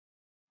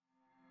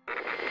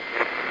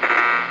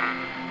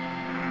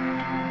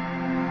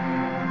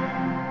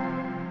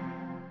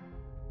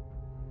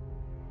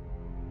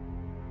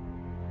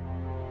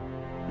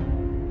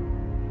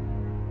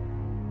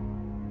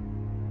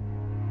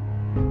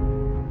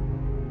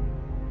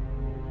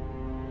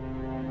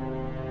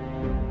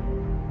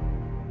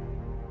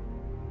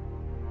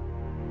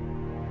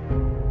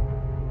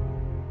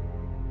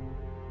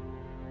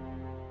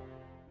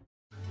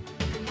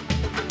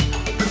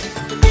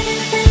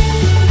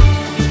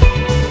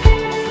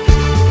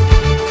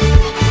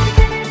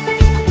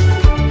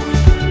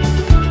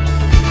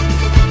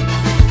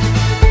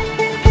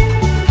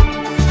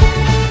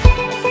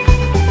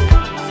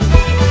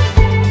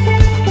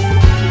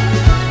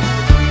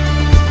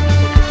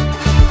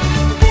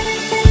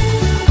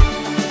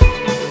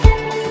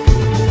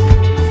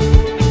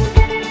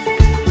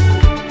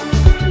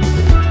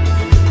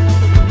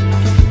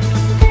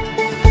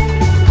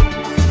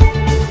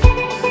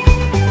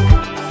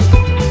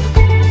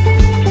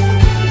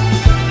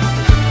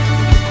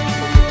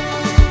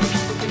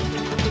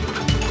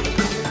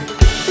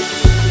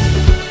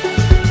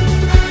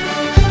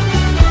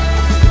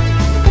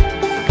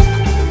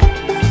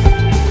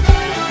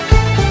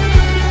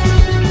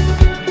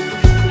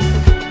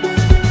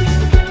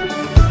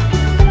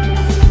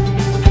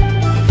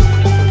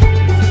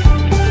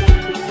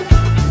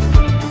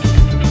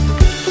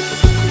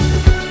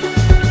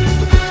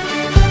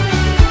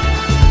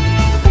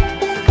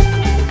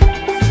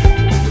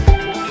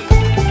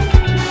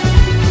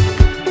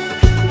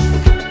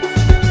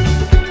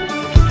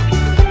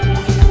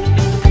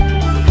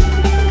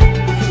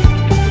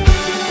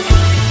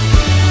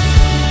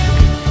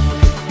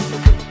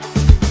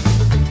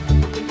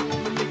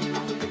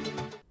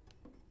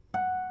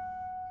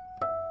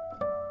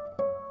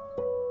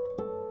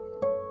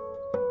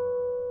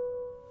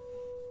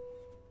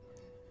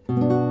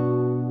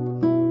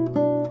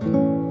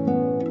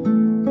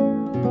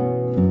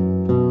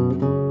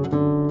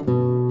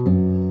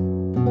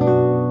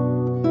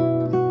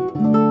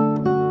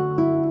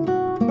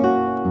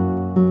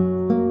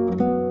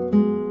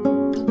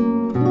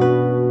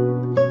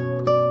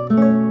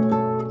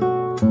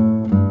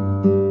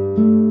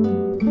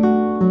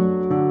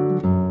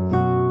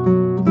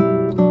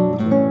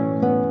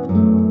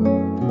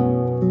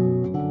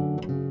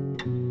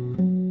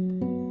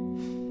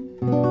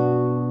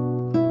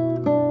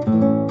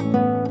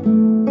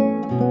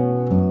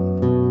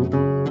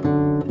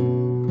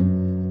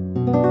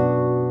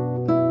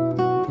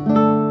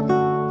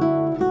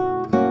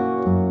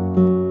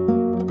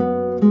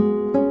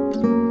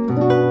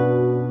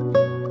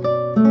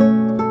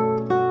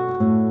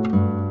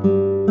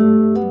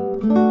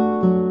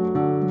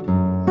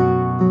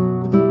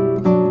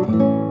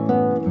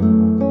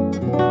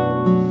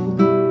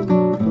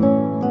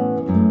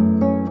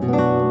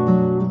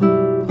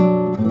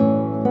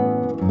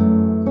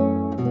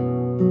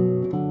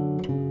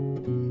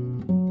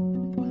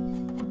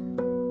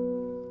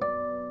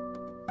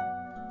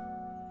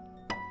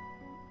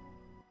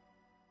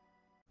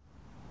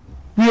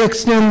We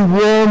extend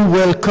warm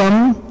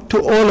welcome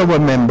to all our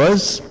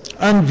members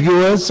and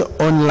viewers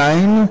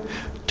online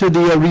to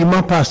the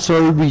Arima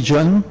Pastoral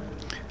region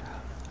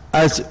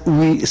as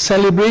we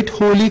celebrate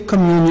Holy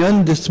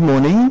Communion this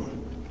morning.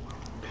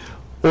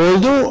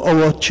 Although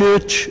our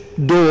church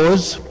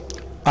doors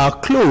are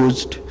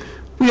closed,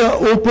 we are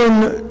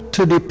open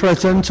to the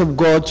presence of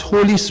God's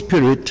Holy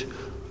Spirit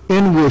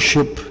in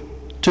worship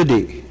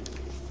today.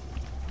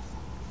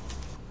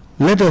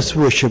 Let us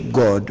worship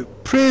God.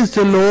 Praise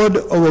the Lord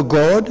our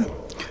God.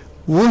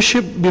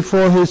 Worship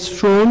before his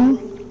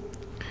throne.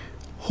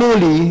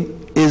 Holy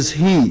is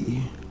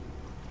he.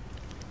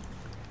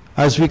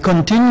 As we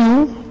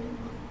continue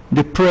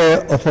the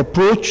prayer of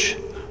approach,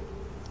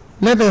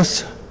 let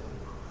us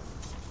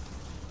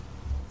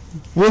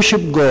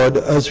worship God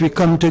as we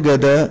come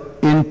together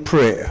in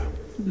prayer.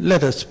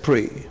 Let us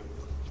pray.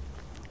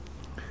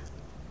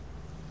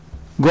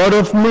 God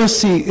of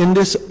mercy, in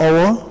this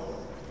hour,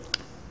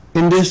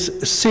 in this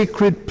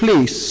sacred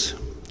place,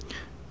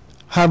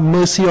 have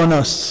mercy on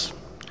us.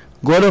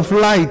 God of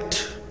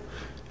light,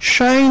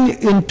 shine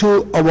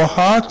into our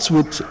hearts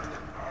with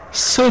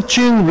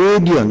searching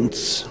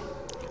radiance.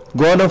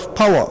 God of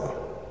power,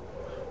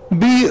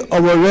 be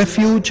our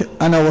refuge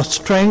and our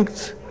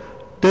strength,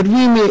 that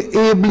we may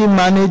ably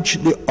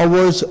manage the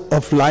hours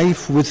of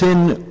life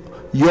within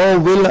your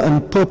will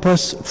and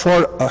purpose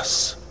for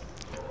us.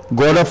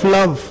 God of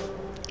love,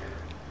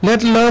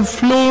 let love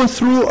flow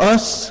through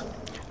us,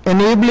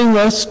 enabling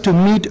us to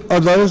meet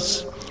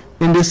others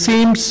in the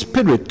same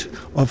spirit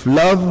of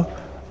love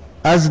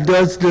as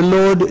does the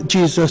Lord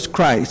Jesus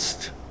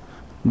Christ.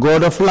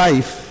 God of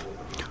life,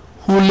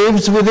 who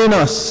lives within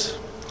us,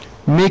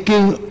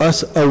 making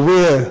us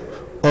aware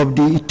of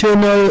the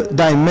eternal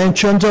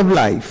dimensions of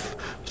life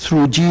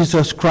through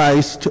Jesus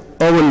Christ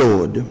our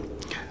Lord.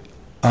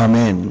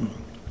 Amen.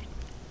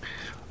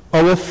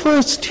 Our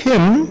first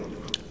hymn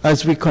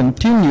as we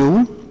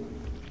continue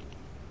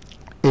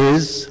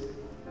is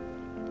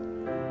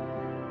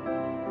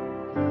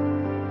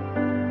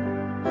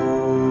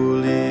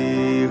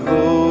Holy,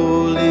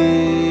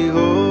 holy,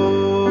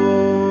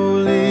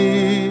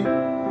 holy,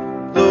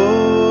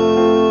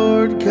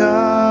 Lord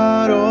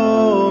God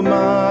Almighty.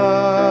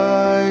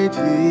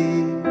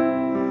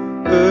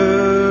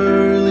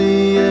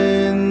 Early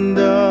in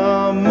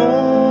the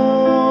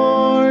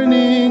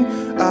morning,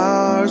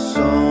 our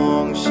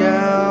song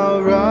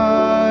shall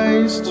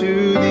rise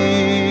to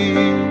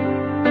thee.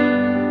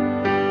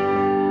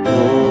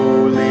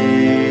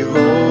 Holy,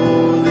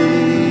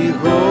 holy,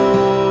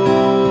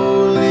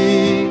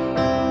 holy,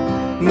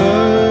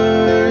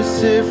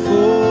 merciful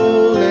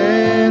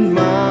and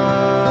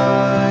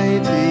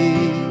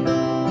mighty,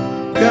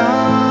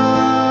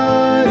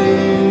 God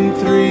in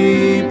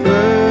three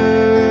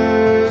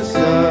persons,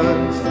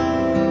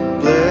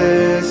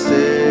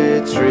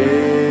 blessed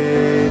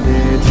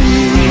Trinity.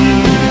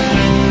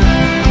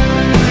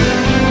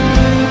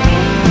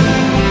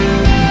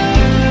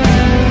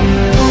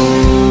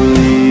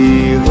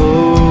 Holy,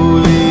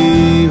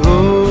 holy,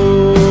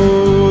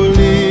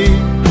 holy,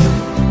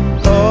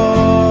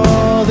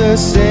 all the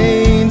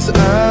saints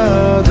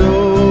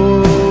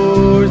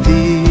adore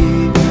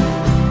thee,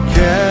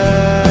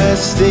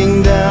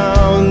 casting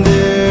down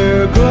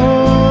their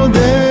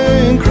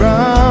golden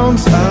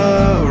crowns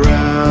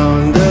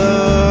around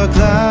the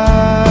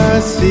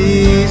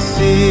glassy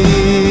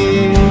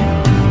sea.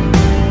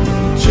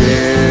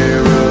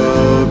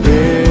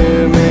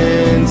 Cherubim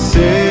and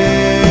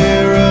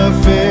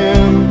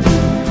seraphim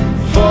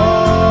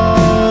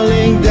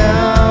falling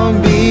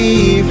down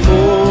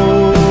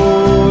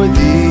before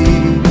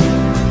thee,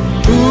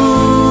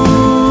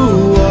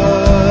 who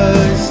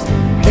was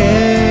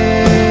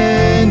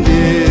and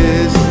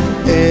is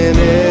and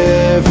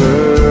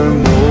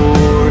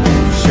evermore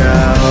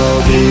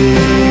shall be.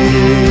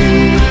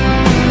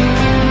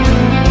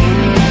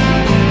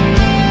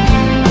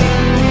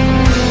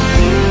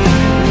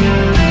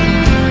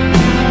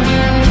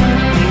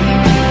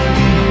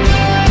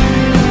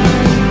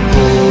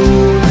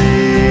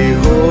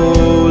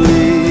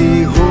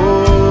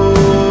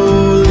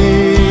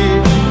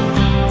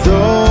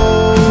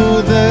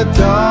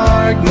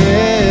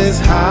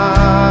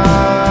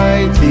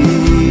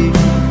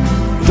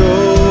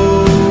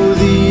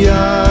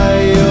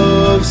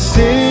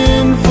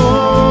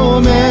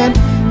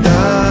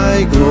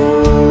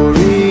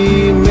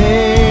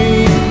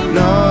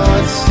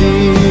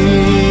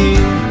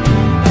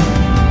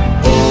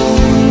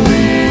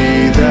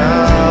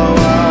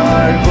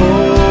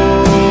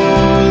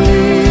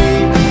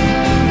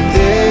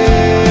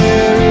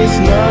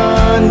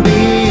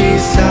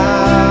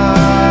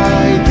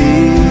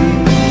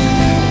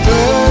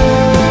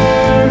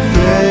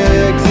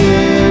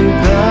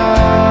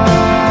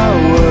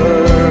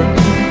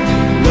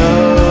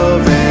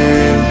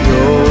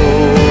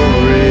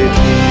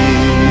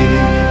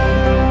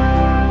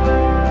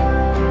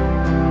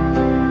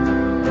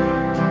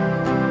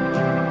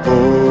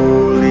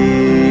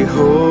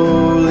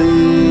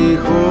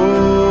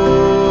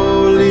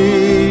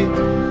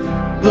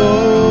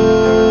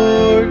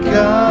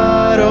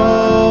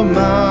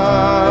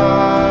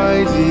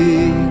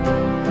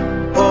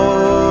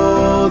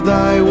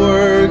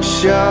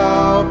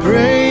 shall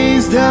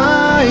praise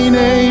thy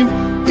name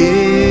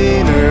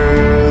in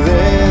earth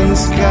and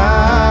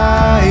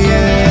sky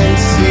and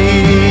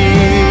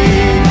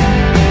sea.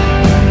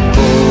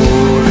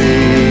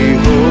 Holy,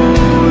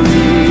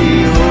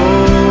 holy,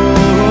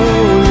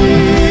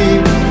 holy,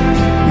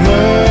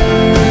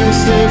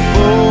 merciful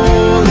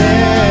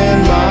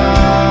and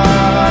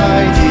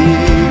mighty,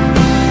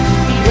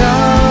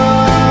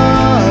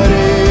 God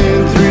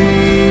in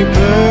three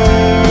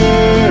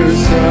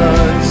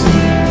persons,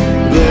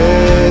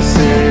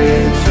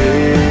 blessed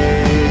Trinity.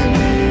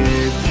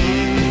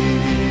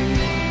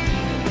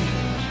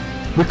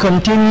 We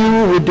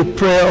continue with the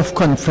prayer of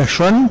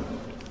confession,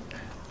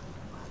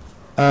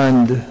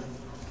 and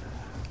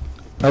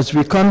as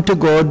we come to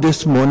God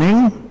this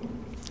morning,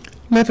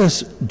 let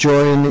us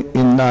join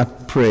in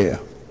that prayer.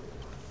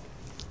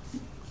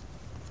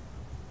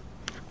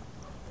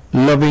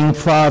 Loving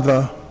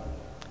Father,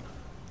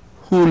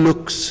 who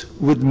looks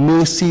with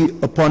mercy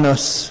upon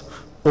us,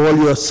 all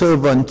your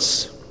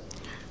servants,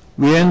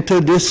 we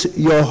enter this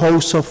your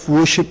house of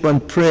worship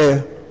and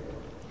prayer,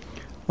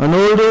 and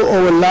although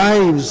our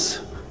lives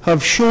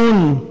have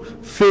shown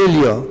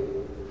failure,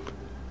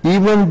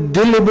 even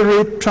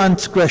deliberate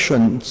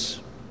transgressions,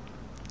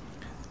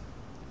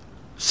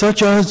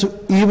 such as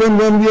even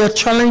when we are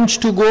challenged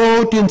to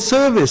go out in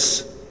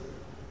service,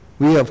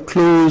 we have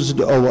closed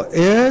our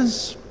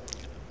ears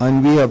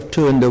and we have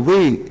turned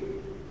away.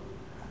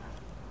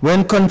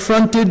 When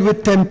confronted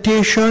with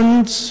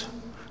temptations,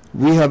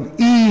 we have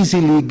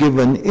easily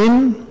given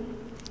in.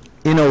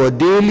 In our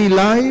daily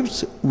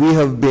lives, we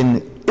have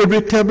been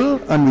irritable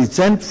and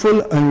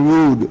resentful and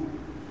rude.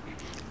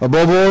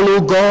 Above all,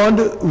 O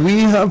God, we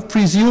have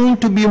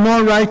presumed to be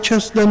more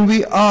righteous than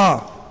we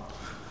are.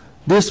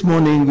 This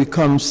morning we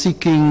come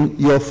seeking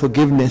your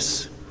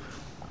forgiveness.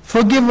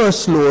 Forgive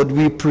us, Lord,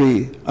 we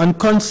pray, and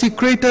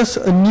consecrate us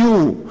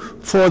anew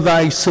for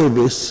thy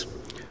service,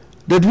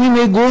 that we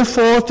may go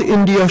forth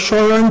in the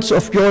assurance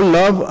of your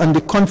love and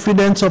the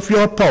confidence of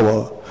your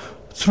power,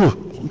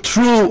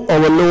 through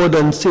our Lord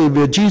and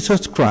Savior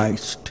Jesus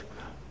Christ.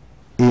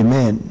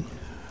 Amen.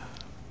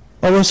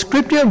 Our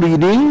scripture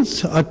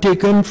readings are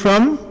taken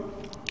from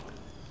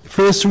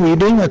first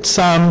reading at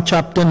Psalm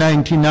chapter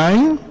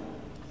 99,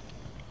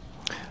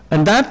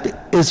 and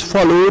that is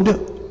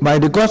followed by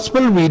the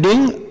gospel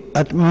reading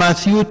at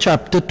Matthew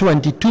chapter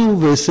 22,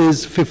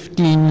 verses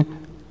 15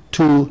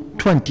 to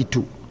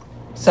 22.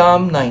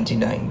 Psalm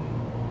 99.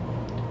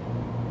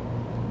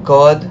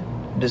 God,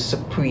 the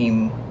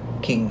Supreme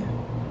King.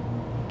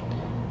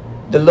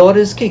 The Lord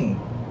is King,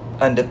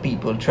 and the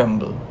people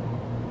tremble.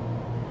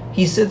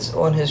 He sits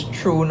on his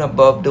throne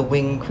above the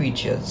winged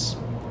creatures,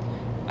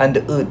 and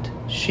the earth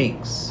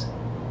shakes.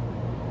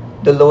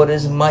 The Lord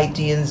is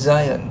mighty in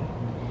Zion.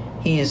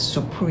 He is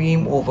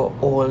supreme over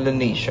all the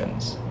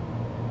nations.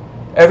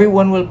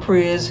 Everyone will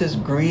praise his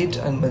great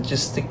and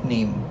majestic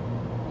name.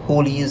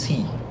 Holy is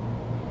he.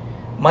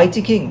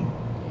 Mighty King,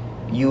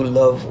 you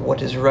love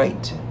what is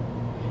right.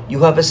 You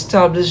have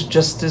established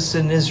justice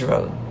in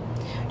Israel.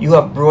 You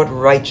have brought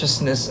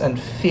righteousness and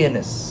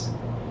fairness.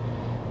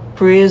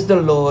 Praise the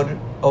Lord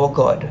our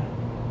God.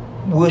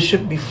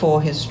 Worship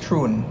before his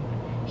throne.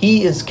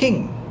 He is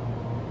King.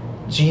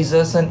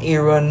 Jesus and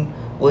Aaron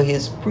were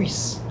his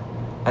priests,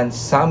 and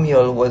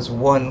Samuel was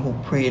one who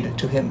prayed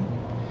to him.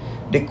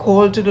 They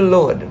called to the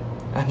Lord,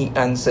 and he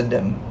answered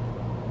them.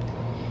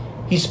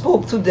 He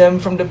spoke to them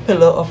from the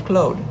pillar of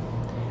cloud.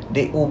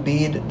 They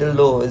obeyed the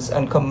laws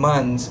and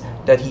commands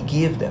that he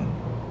gave them.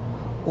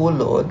 O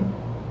Lord,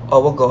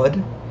 our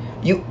God,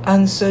 you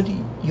answered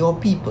your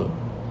people.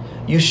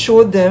 You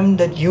showed them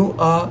that you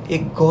are a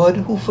God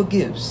who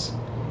forgives,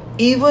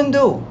 even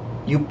though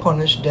you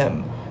punish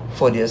them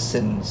for their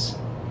sins.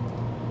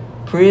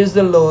 Praise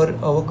the Lord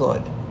our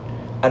God,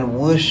 and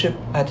worship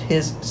at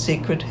his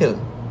sacred hill.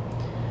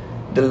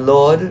 The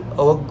Lord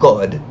our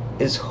God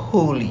is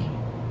holy.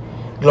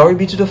 Glory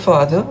be to the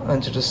Father,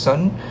 and to the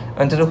Son,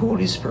 and to the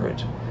Holy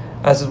Spirit,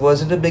 as it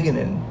was in the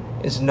beginning,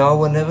 is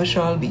now, and ever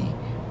shall be,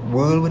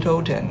 world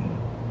without end.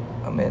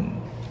 Amen.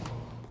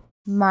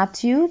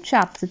 Matthew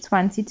chapter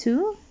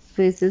 22,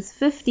 verses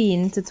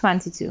 15 to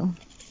 22.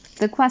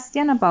 The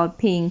question about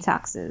paying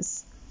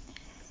taxes.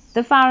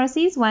 The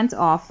Pharisees went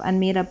off and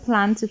made a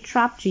plan to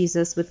trap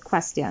Jesus with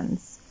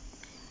questions.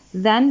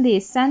 Then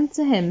they sent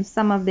to him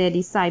some of their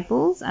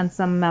disciples and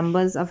some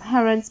members of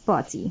Herod's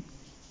party.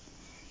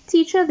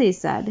 Teacher, they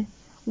said,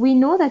 we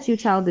know that you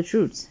tell the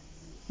truth.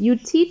 You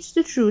teach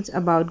the truth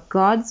about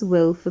God's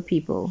will for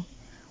people,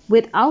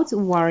 without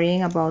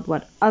worrying about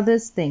what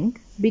others think,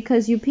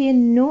 because you pay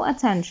no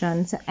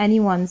attention to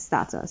anyone's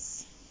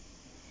status.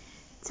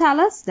 Tell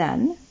us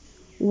then,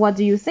 what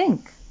do you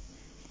think?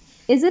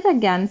 Is it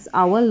against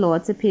our law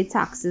to pay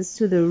taxes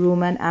to the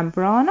Roman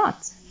emperor or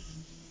not?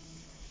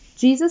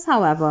 Jesus,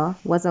 however,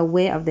 was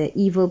aware of their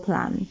evil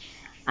plan,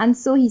 and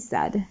so he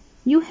said,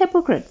 you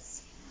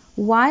hypocrites,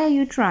 why are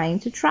you trying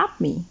to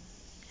trap me?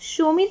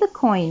 Show me the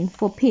coin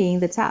for paying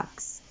the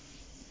tax.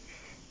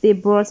 They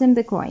brought him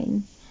the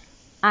coin,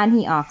 and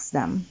he asked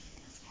them,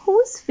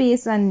 whose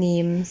face and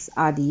names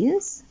are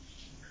these?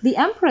 The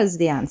emperors,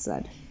 they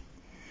answered.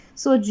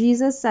 So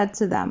Jesus said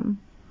to them,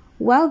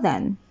 Well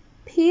then,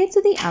 pay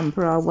to the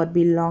emperor what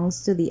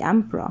belongs to the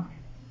emperor,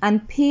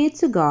 and pay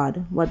to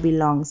God what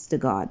belongs to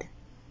God.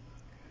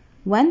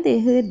 When they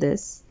heard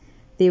this,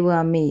 they were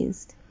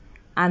amazed,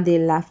 and they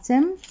left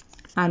him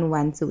and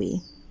went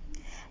away.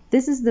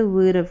 This is the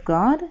word of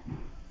God.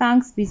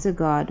 Thanks be to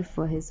God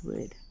for his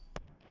word.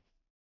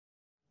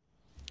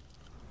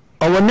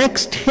 Our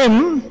next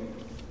hymn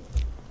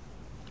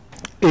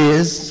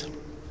is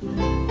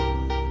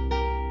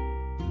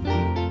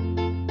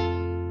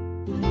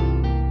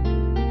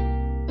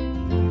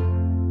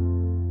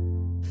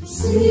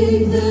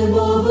Sing them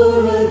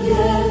over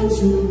again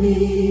to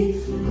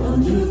me,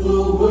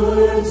 wonderful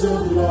words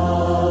of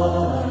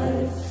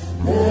life.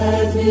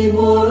 Let me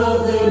more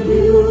of their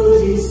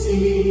beauty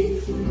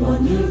see,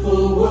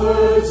 wonderful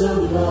words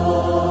of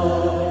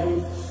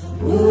life.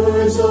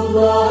 Words of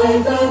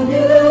life and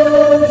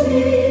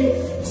beauty,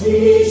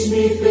 teach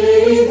me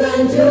faith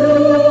and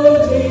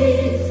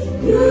duty.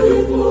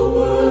 Beautiful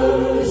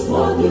words,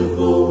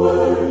 wonderful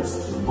words,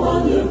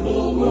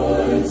 wonderful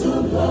words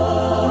of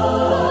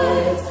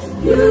life.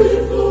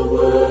 Beautiful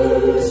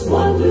words,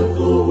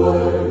 wonderful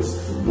words,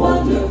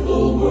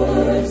 wonderful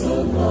words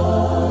of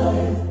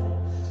life.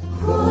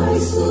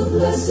 Christ the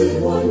Blessed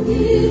One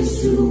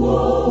gives to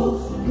all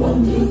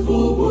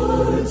wonderful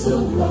words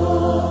of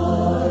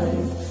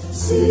life.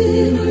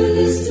 Sinner,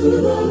 listen to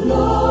the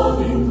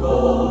loving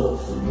call,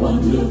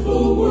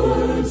 wonderful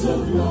words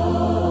of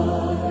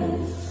life.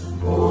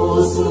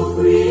 Oh, so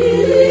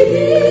freely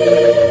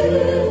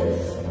given,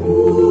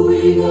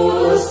 wooing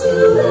us to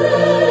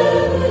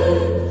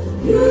heaven.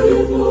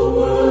 Beautiful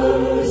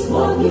words,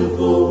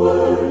 wonderful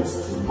words,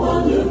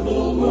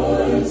 wonderful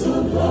words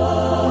of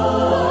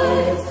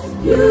life.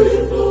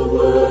 Beautiful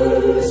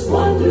words,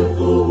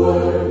 wonderful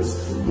words,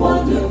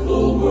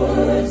 wonderful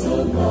words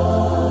of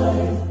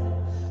life.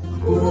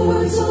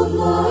 Words of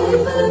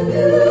life and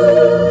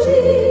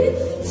beauty,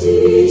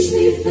 teach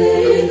me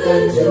faith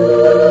and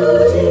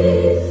duty.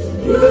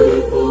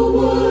 Beautiful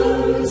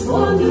words,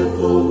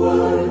 wonderful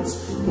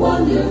words,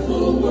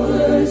 wonderful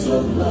words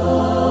of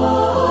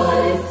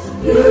life.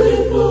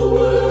 Beautiful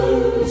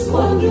words,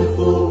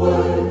 wonderful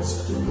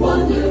words,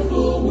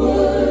 wonderful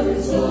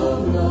words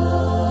of life.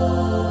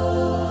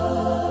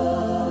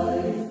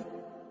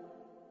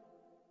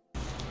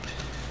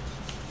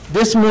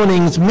 this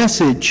morning's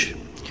message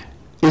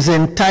is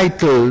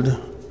entitled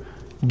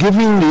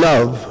Giving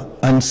Love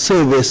and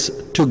Service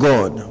to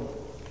God.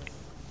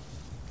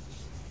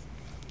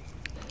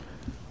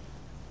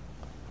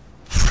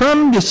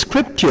 From the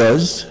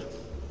scriptures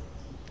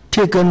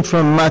taken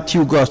from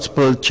Matthew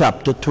Gospel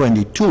chapter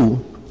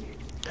 22,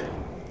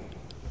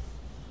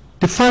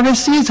 the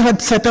Pharisees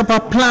had set up a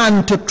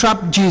plan to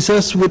trap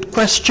Jesus with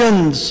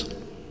questions.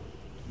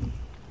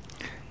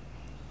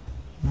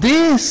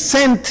 They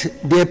sent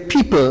their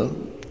people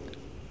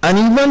and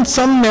even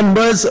some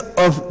members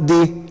of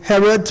the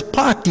Herod's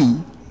party,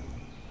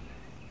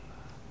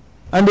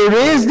 and they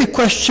raised the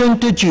question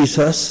to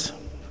Jesus,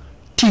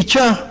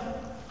 "Teacher,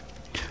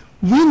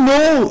 we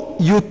know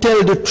you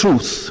tell the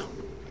truth.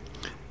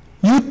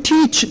 You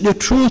teach the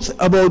truth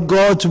about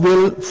God's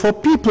will for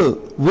people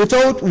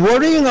without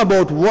worrying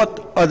about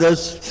what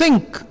others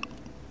think.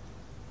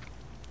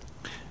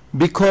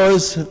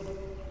 Because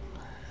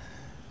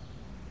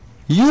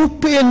you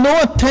pay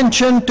no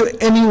attention to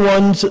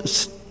anyone's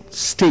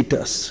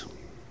status.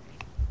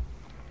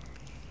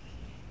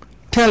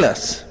 Tell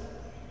us,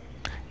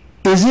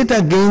 is it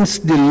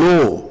against the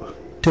law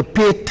to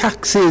pay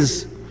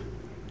taxes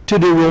to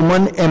the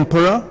Roman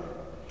emperor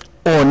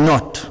or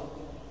not?"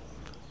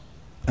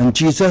 And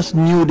Jesus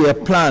knew their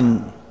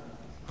plan,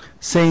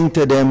 saying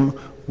to them,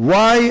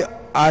 "Why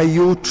are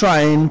you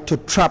trying to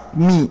trap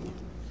me?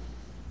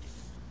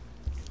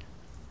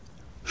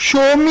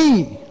 Show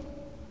me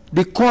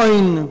the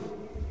coin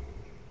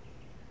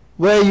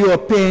where you are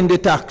paying the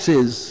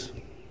taxes,"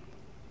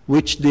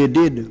 which they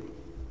did.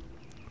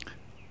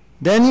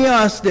 Then he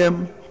asked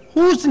them,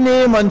 "Whose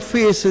name and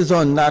face is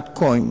on that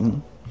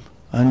coin?"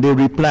 And they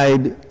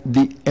replied,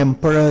 "The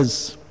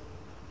emperor's."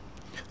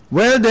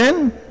 "Well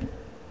then,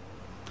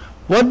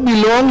 what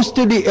belongs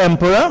to the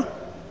emperor?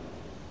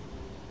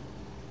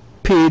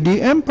 Pay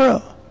the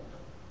emperor.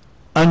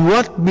 And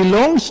what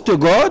belongs to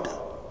God?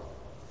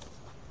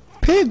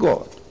 Pay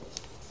God."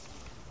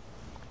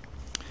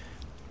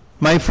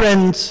 My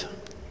friends,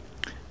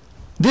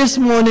 this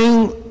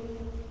morning,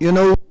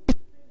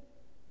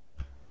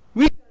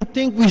 we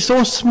think we're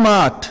so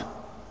smart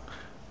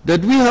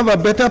that we have a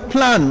better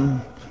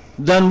plan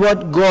than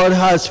what God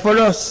has for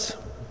us.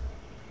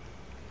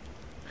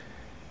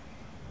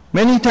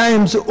 Many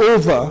times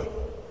over,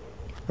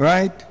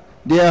 right,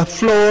 there are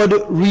flawed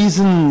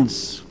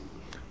reasons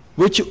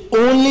which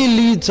only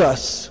leads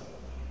us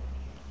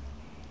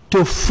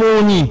to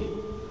phony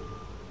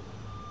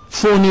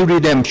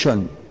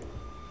redemption.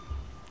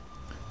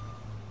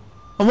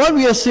 And what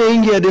we are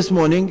saying here this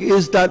morning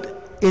is that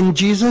in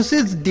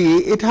Jesus' day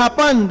it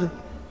happened.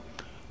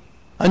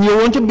 And you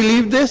want to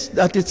believe this,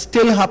 that it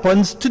still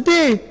happens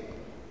today.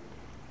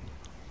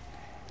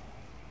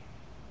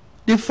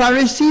 The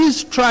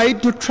Pharisees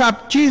tried to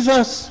trap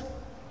Jesus,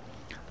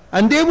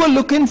 and they were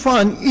looking for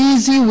an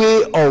easy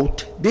way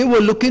out. They were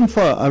looking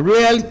for a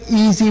real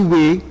easy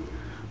way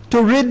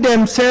to rid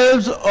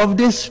themselves of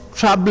this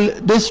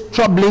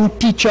troubling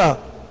teacher,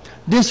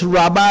 this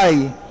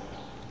rabbi,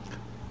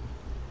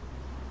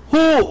 who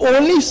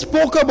only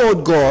spoke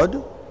about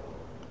God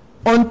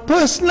on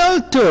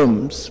personal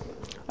terms.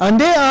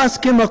 And they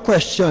asked him a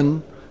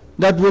question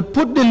that would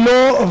put the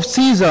law of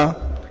Caesar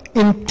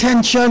in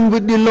tension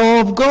with the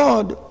law of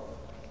God.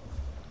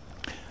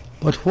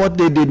 But what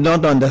they did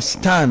not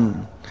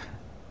understand,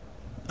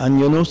 and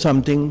you know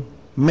something,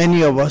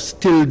 many of us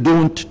still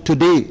don't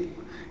today,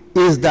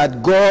 is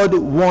that God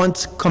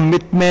wants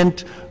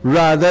commitment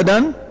rather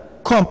than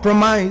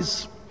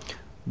compromise.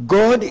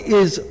 God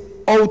is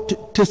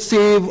out to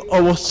save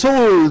our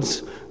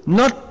souls,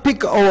 not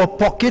pick our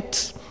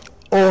pockets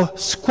or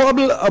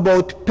squabble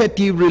about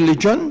petty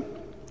religion.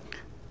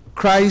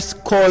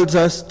 Christ calls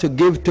us to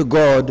give to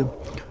God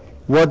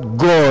what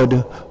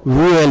God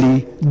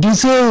really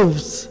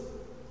deserves.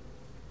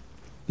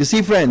 You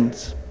see,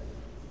 friends,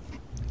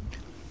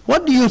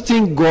 what do you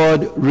think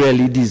God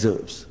really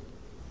deserves?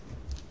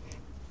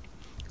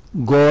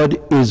 God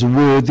is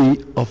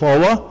worthy of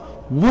our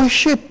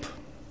worship.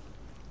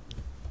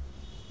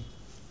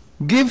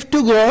 Give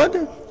to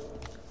God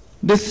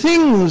the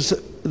things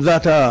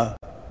that are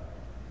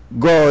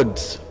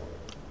God's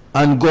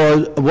and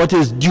God, what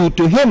is due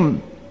to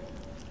Him.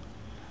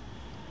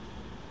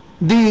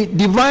 The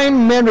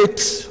divine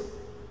merits,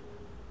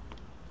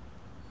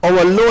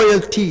 our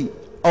loyalty,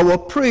 our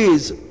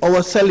praise,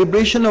 our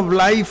celebration of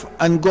life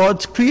and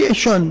God's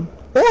creation,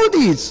 all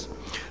these.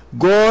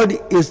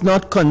 God is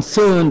not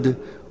concerned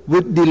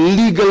with the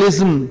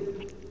legalism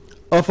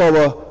of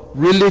our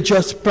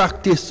religious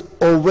practice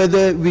or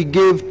whether we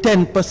give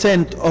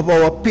 10% of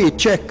our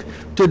paycheck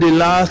to the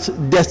last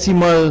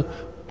decimal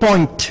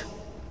point.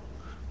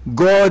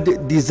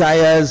 God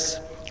desires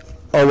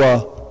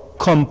our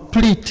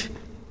complete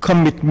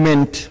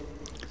commitment,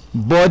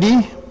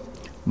 body,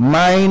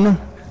 mind,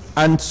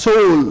 and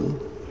soul.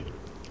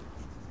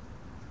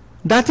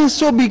 That is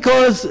so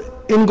because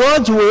in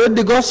God's word,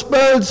 the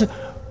Gospels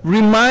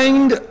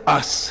remind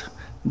us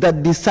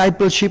that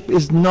discipleship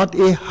is not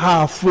a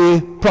halfway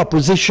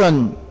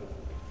proposition.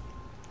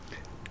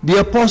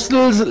 The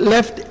apostles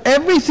left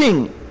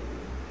everything.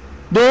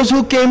 Those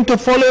who came to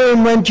follow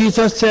him when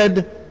Jesus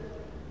said,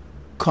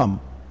 "Come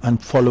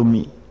and follow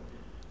me,"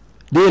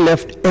 they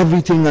left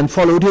everything and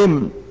followed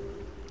him.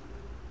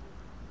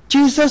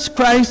 Jesus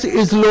Christ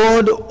is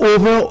Lord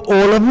over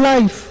all of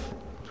life.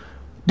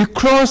 The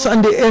cross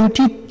and the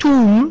empty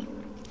tomb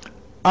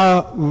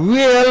are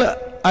real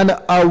and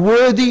are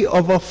worthy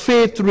of a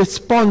faith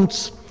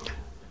response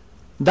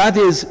that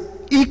is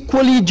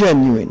equally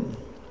genuine.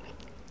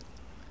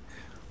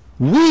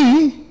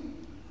 We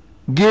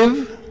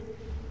give,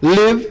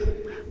 live,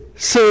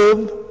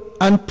 serve,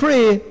 and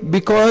pray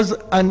because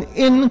an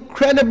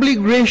incredibly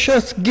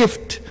gracious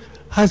gift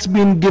has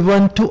been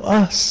given to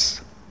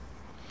us.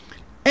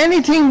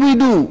 Anything we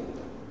do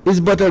is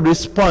but a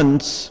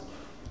response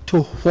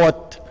to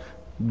what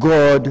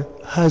God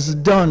has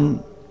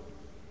done.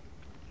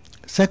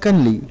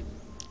 Secondly,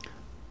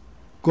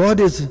 God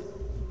is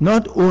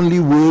not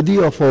only worthy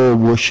of our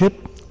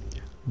worship,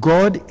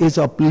 God is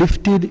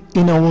uplifted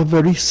in our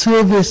very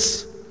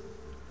service.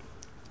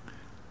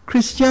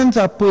 Christians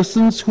are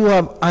persons who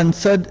have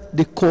answered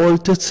the call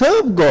to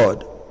serve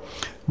God.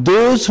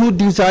 Those who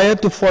desire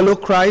to follow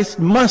Christ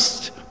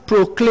must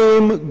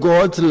proclaim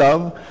God's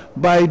love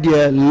by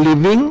their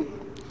living,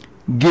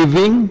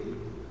 giving,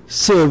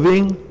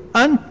 serving,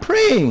 and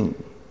praying.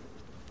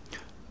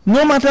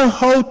 No matter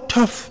how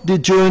tough the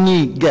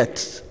journey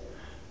gets,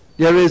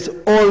 there is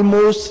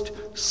almost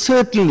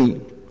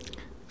certainly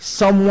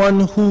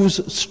someone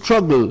whose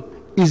struggle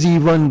is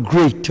even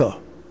greater.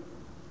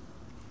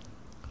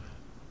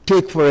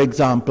 Take, for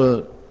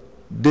example,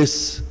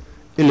 this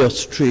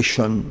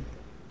illustration.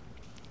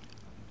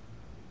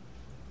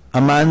 A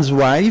man's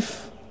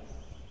wife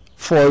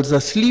falls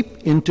asleep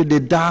into the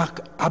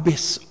dark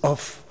abyss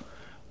of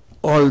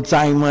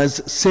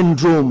Alzheimer's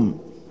syndrome.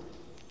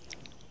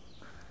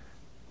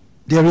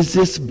 There is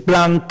this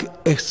blank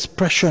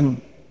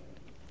expression,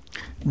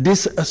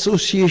 this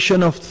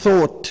association of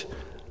thought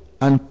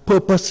and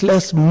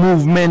purposeless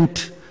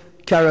movement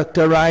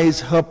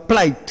characterize her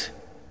plight.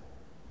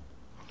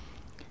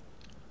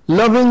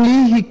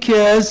 Lovingly, he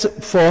cares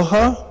for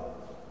her,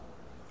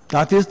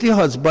 that is the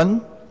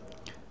husband,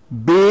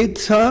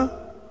 bathes her,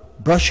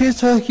 brushes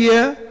her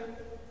hair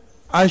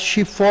as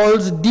she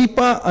falls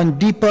deeper and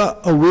deeper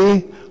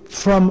away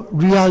from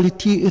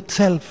reality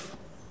itself.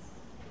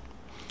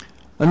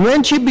 And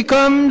when she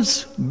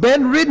becomes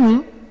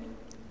bedridden,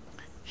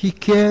 he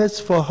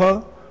cares for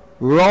her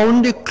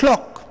round the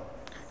clock.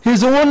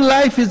 His own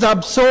life is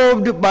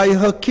absorbed by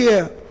her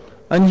care,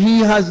 and he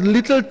has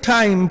little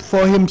time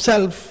for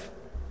himself.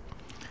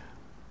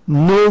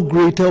 No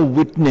greater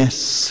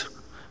witness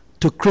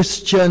to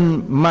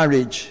Christian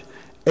marriage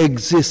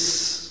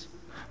exists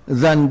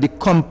than the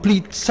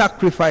complete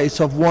sacrifice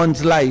of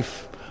one's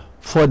life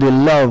for the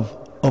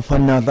love of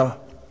another.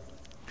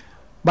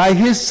 By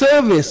his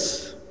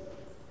service,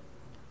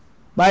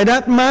 by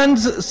that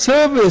man's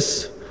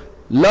service,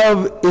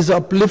 love is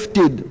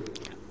uplifted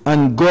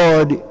and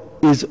God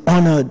is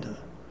honored.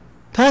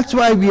 That's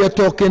why we are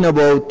talking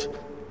about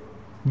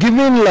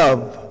giving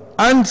love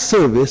and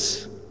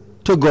service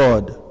to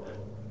God.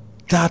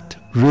 That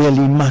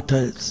really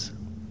matters.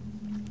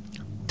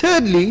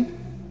 Thirdly,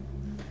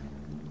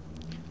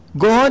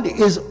 God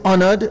is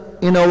honored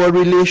in our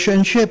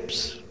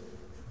relationships.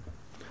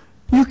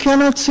 You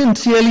cannot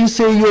sincerely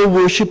say you're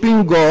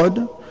worshiping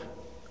God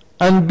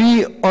and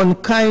be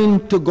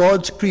unkind to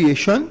God's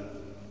creation.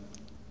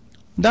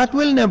 That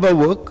will never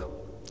work.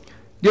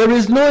 There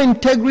is no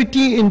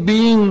integrity in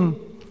being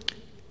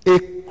a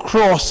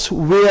cross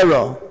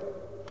wearer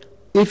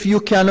if you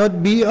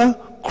cannot be a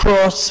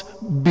cross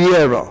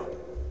bearer.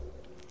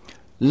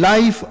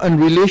 Life and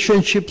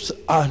relationships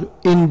are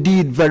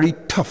indeed very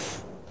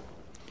tough.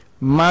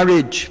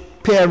 Marriage,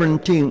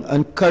 parenting,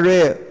 and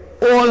career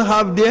all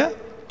have their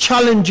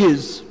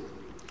challenges.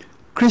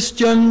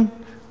 Christian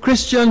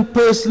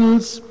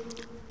persons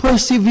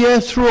persevere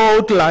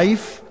throughout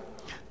life,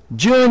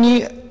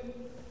 journey,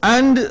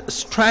 and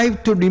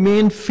strive to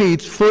remain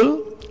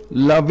faithful,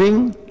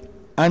 loving,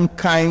 and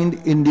kind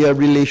in their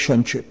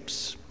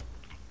relationships.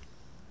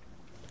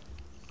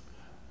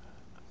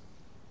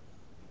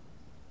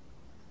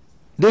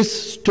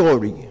 This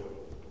story,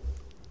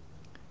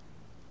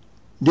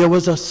 there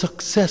was a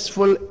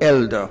successful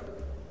elder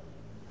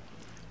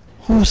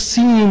who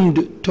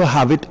seemed to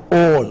have it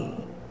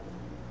all.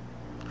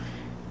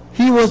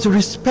 He was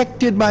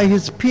respected by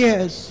his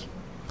peers,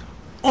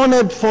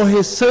 honored for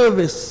his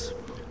service,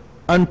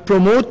 and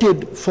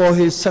promoted for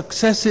his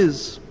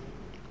successes.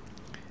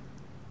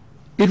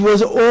 It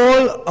was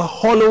all a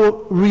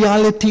hollow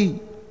reality,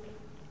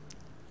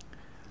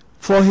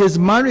 for his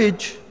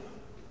marriage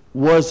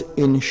was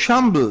in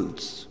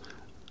shambles,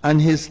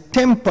 and his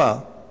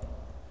temper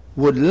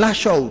would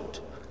lash out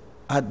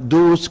at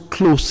those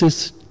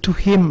closest to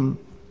him.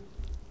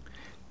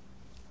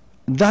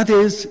 That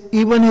is,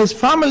 even his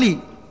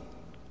family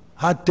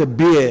had to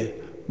bear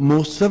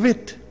most of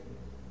it.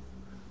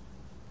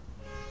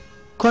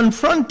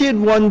 Confronted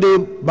one day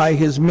by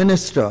his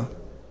minister,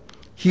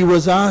 he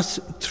was asked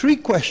 3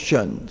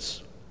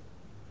 questions.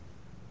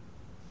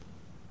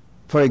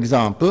 For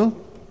example,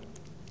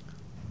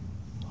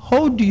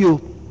 how do your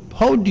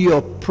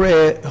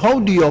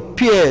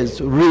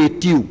peers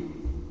rate you?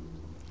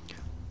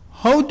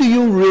 How do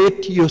you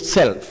rate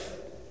yourself?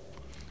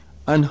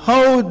 And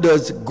how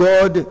does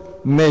God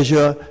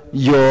measure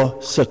your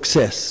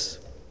success?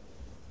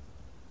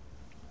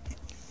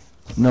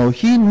 Now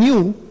he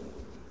knew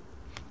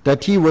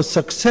that he was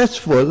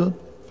successful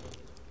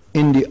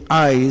in the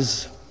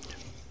eyes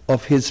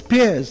of his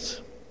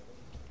peers.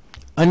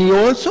 And he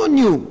also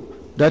knew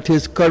that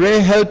his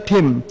career helped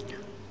him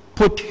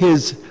put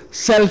his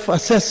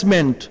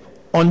self-assessment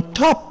on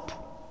top.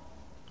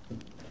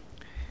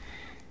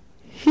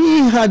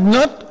 He had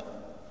not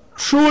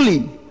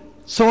truly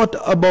thought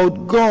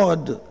about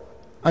God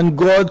and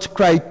God's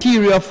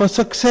criteria for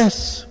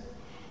success,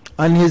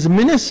 and his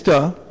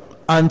minister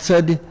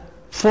answered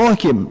for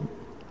him.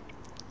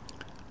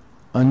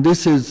 And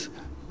this is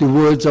the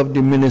words of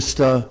the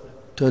minister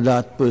to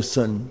that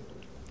person.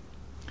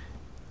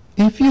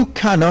 If you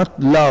cannot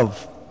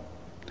love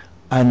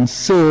and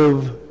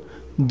serve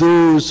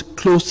those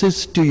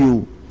closest to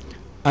you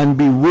and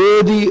be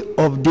worthy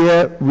of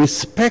their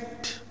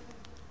respect,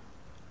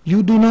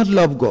 you do not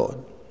love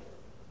God.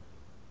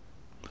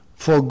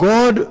 For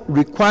God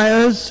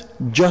requires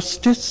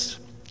justice,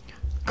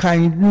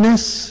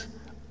 kindness,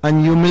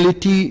 and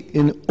humility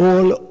in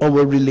all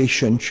our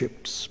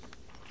relationships.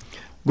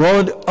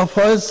 God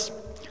offers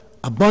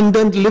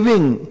abundant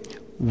living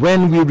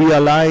when we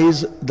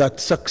realize that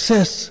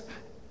success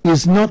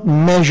is not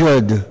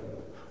measured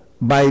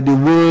by the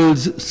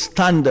world's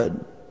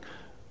standard,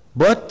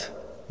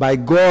 but by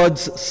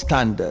God's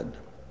standard.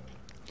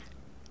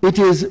 It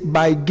is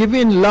by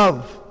giving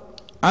love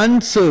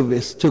and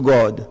service to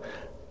God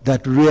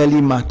that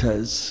really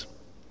matters.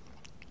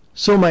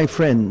 So, my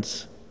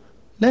friends,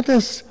 let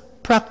us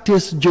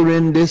practice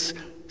during this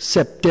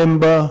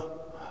September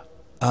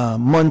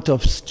month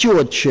of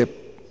stewardship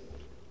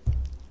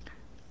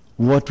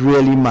what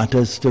really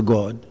matters to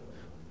God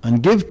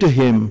and give to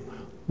him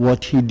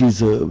what he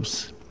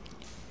deserves.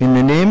 In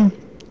the name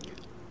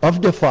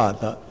of the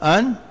Father,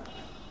 and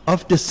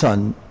of the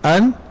Son,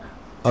 and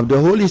of the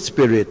Holy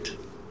Spirit.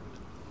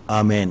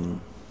 Amen.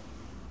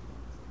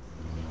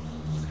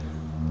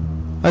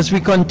 As we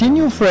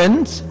continue,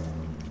 friends,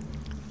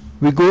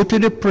 we go to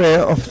the prayer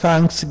of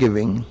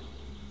thanksgiving.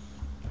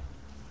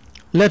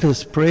 Let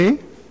us pray.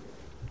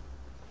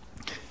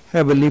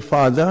 Heavenly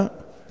Father,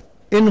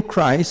 in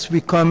Christ we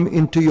come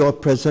into your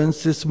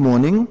presence this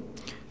morning,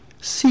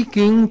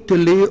 seeking to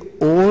lay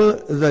all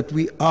that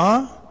we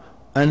are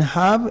and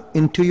have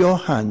into your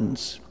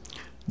hands,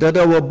 that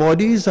our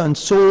bodies and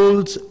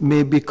souls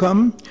may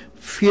become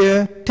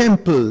fair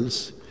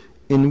temples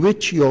in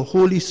which your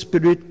Holy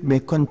Spirit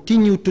may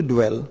continue to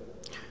dwell.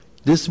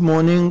 This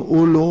morning,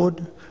 O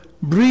Lord,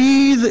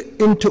 breathe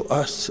into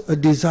us a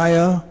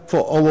desire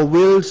for our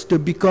wills to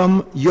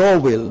become your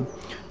will,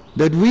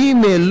 that we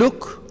may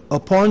look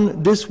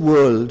upon this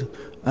world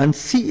and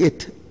see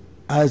it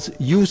as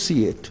you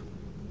see it.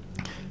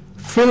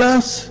 Fill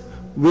us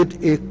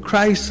with a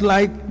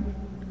Christ-like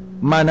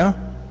manner,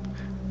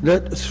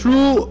 that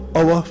through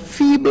our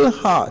feeble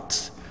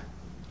hearts,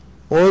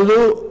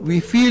 although we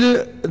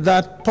feel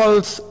that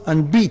pulse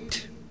and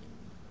beat,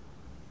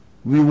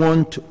 we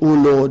want, O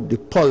Lord, the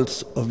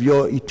pulse of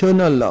your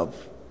eternal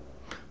love.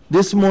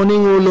 This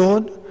morning, O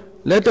Lord,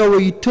 let our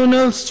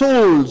eternal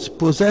souls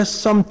possess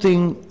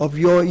something of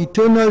your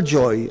eternal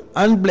joy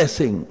and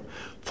blessing,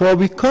 for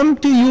we come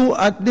to you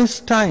at this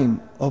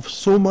time of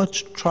so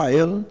much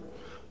trial,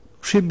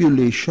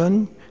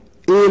 tribulation,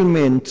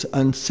 ailment,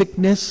 and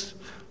sickness,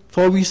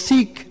 for we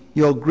seek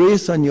your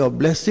grace and your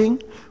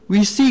blessing,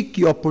 we seek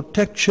your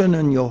protection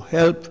and your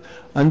help,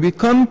 and we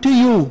come to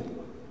you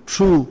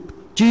through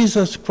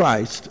Jesus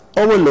Christ,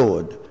 our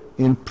Lord,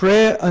 in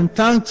prayer and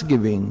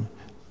thanksgiving.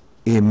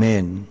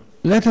 Amen.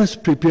 Let us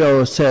prepare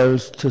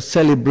ourselves to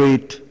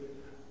celebrate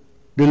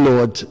the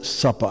Lord's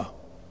Supper.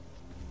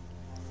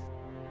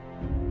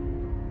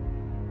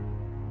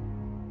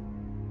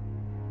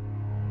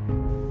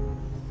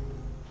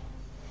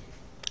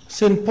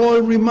 St.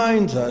 Paul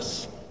reminds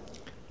us,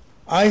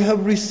 I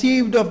have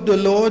received of the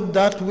Lord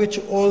that which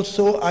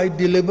also I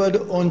delivered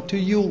unto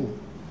you,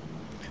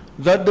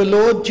 that the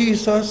Lord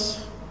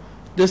Jesus,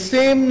 the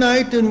same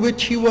night in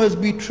which he was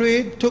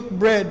betrayed, took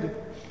bread,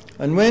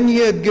 and when he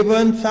had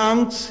given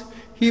thanks,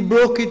 he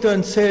broke it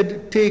and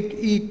said, Take,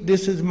 eat,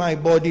 this is my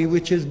body,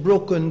 which is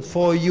broken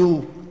for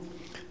you.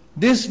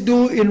 This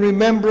do in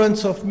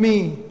remembrance of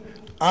me.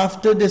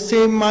 After the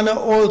same manner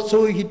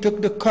also he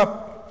took the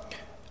cup,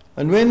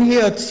 and when he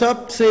had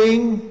supped,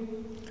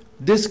 saying,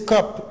 This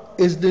cup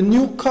is the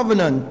new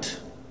covenant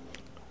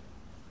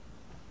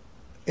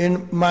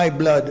in my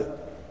blood.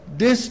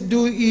 This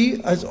do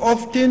ye as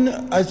often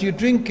as you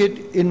drink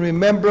it in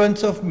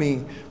remembrance of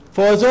me.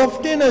 For as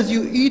often as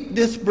you eat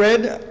this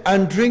bread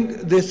and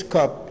drink this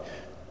cup,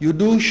 you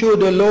do show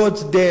the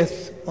Lord's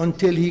death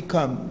until he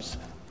comes.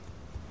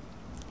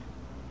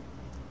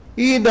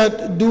 Ye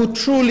that do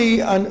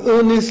truly and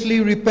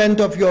earnestly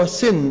repent of your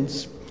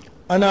sins,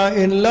 and are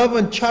in love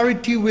and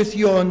charity with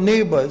your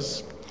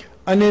neighbors,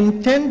 and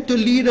intend to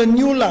lead a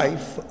new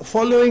life,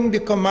 following the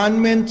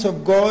commandments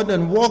of God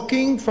and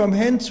walking from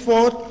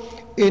henceforth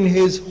in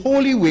his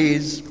holy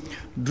ways,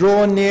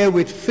 draw near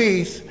with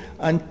faith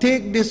and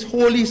take this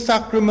holy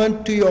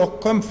sacrament to your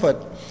comfort,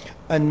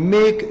 and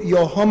make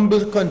your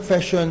humble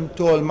confession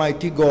to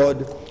Almighty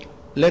God.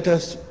 Let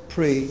us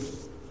pray.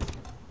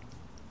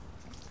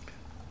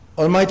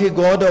 Almighty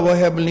God, our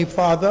Heavenly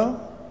Father,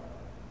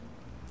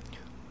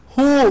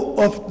 who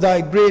of thy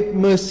great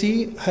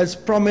mercy has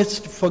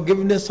promised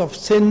forgiveness of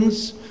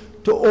sins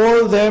to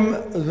all them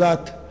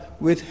that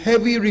with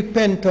heavy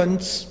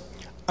repentance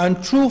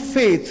and true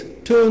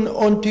faith turn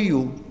unto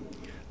you,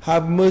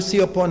 have mercy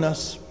upon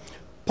us.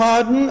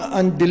 Pardon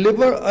and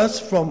deliver us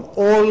from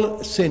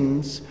all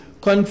sins,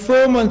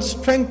 confirm and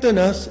strengthen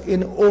us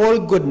in all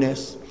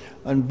goodness,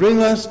 and bring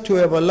us to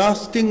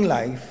everlasting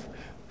life,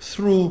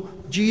 through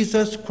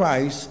Jesus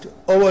Christ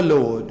our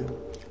Lord.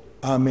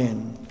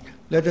 Amen.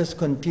 Let us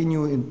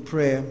continue in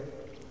prayer.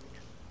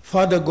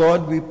 Father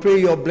God, we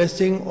pray your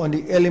blessing on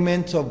the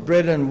elements of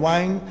bread and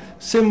wine,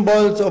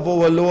 symbols of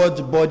our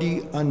Lord's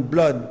body and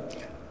blood.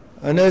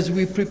 And as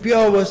we prepare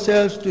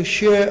ourselves to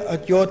share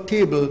at your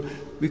table,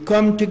 we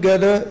come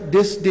together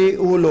this day,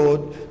 O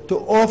Lord, to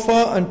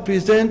offer and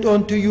present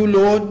unto you,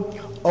 Lord,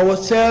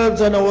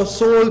 ourselves and our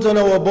souls and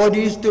our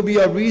bodies to be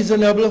a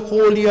reasonable,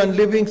 holy, and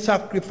living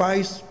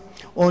sacrifice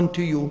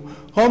unto you,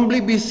 humbly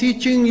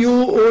beseeching you,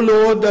 O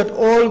Lord, that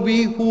all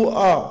we who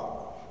are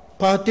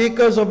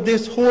partakers of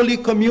this holy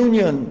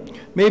communion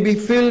may be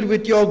filled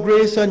with your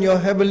grace and your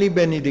heavenly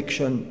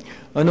benediction.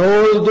 And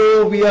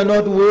although we are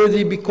not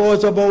worthy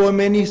because of our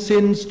many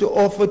sins to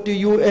offer to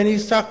you any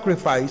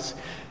sacrifice,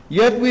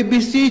 yet we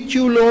beseech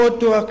you, Lord,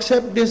 to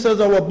accept this as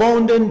our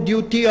bounden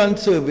duty and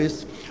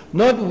service,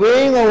 not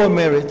weighing our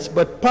merits,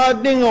 but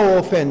pardoning our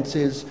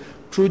offenses,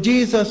 through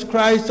Jesus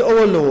Christ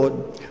our Lord,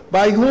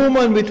 by whom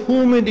and with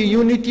whom in the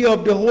unity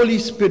of the Holy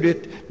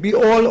Spirit be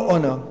all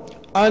honor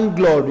and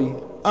glory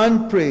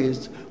and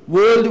praise,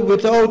 world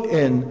without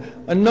end.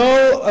 And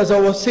now, as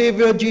our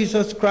Savior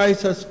Jesus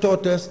Christ has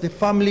taught us the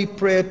family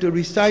prayer to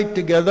recite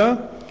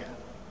together,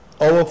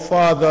 Our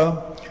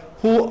Father,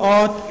 who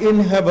art in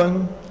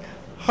heaven,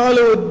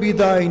 hallowed be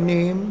thy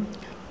name.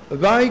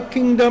 Thy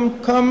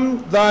kingdom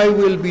come, thy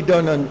will be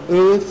done on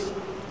earth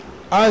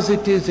as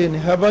it is in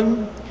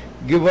heaven.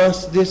 Give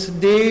us this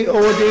day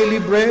our daily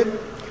bread,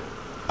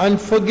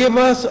 and forgive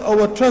us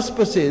our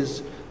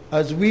trespasses,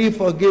 as we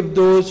forgive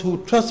those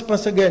who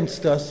trespass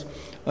against us.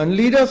 And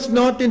lead us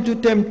not into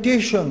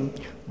temptation,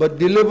 but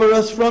deliver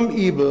us from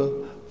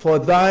evil. For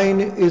thine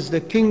is the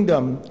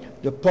kingdom,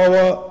 the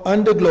power,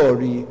 and the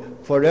glory,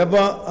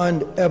 forever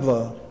and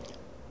ever.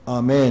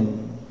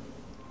 Amen.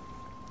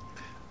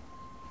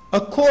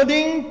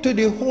 According to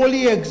the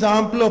holy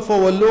example of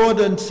our Lord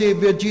and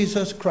Savior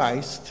Jesus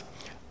Christ,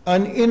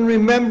 and in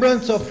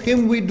remembrance of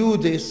him we do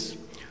this,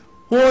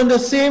 who on the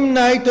same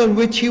night on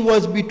which he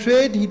was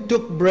betrayed, he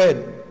took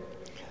bread.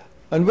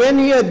 And when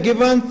he had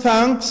given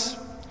thanks,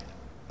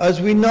 as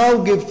we now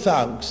give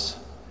thanks,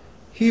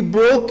 he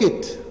broke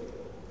it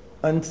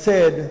and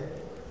said,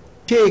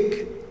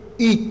 "Take,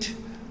 eat,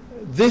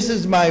 this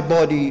is my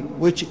body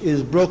which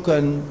is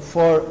broken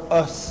for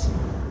us."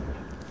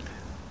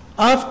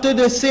 After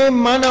the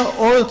same manner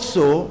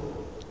also,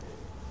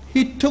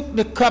 he took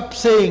the cup,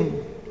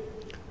 saying,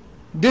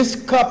 "This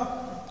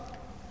cup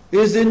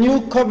is the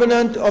new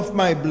covenant of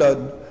my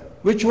blood,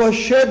 which was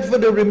shed for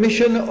the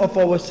remission of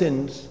our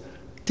sins.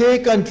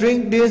 Take and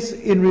drink this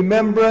in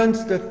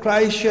remembrance that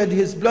Christ shed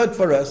his blood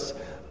for us,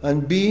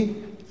 and be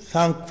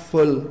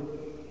thankful."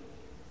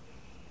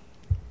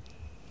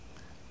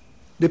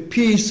 The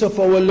peace of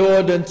our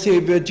Lord and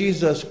Savior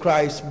Jesus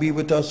Christ be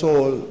with us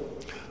all.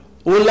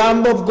 O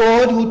Lamb of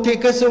God, who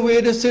takest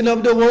away the sin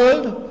of the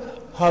world,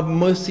 have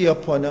mercy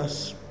upon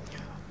us.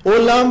 O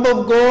Lamb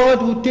of God,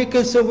 who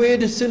takest away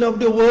the sin of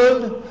the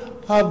world,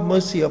 have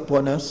mercy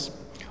upon us.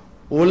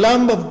 O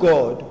Lamb of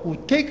God, who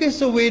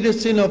takest away the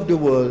sin of the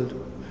world,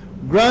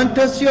 grant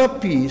us your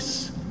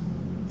peace.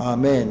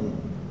 Amen.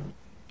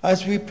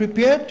 As we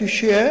prepare to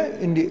share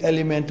in the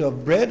element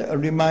of bread, a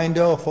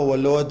reminder of our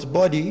Lord's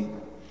body,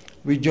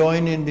 we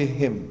join in the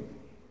hymn.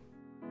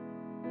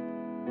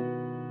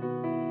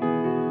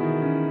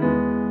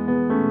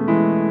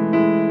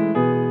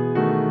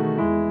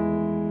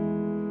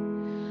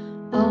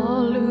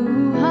 All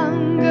who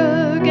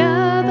hunger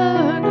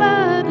gather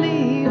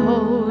gladly,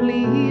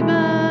 holy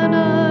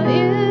manna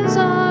is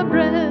our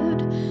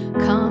bread.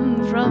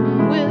 Come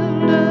from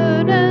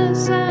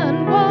wilderness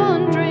and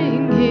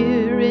wandering,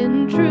 here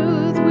in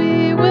truth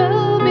we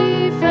will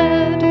be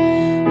fed.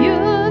 You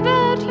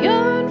that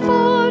yearn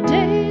for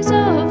days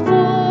of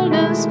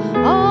fullness,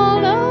 all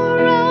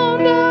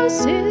around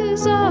us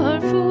is our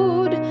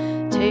food.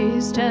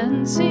 Taste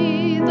and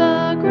see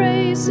the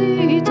grace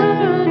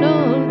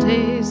eternal,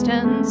 taste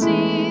and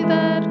see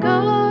that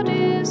God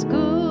is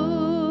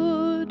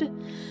good.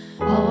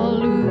 All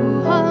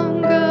who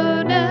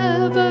hunger,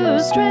 never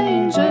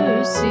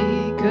strangers,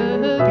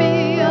 seeker,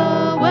 be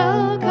a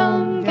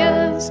welcome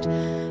guest.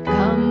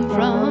 Come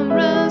from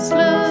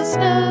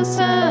restlessness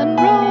and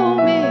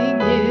roaming,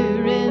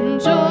 here in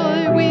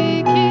joy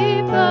we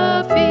keep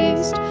the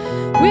feast.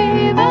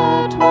 We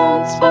that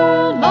once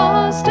were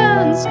lost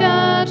and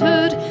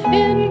scattered,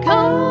 in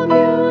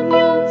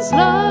communion's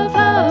love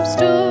have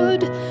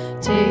stood.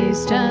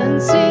 Taste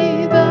and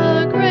see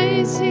the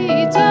grace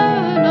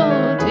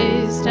eternal,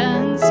 taste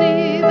and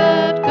see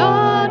that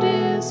God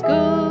is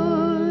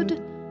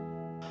good.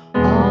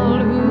 All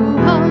who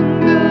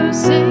hunger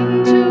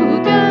sing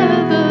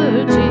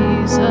together,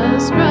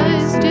 Jesus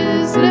Christ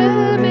is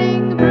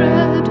living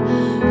bread.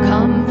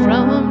 Come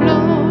from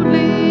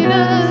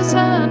loneliness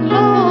and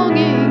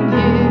longing,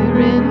 here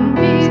in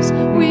peace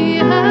we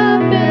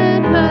have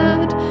been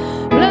led.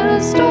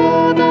 Blessed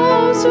are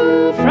those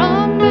who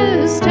from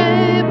this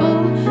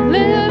table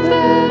live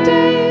their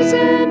days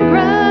in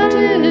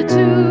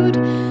gratitude.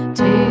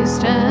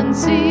 Taste and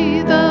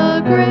see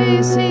the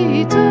grace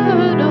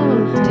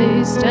eternal,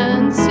 taste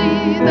and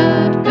see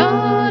that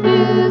God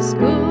is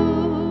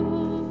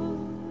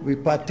good. We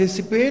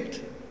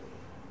participate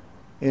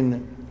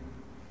in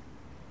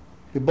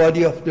the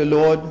body of the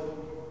Lord,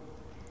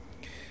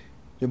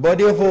 the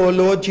body of our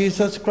Lord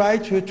Jesus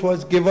Christ, which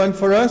was given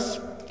for us.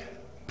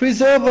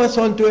 Preserve us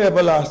unto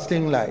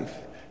everlasting life.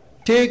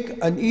 Take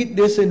and eat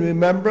this in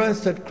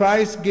remembrance that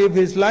Christ gave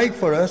his life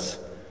for us,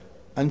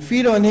 and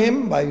feed on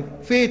him by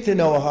faith in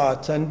our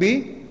hearts, and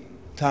be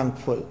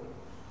thankful.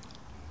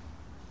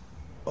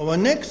 Our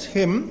next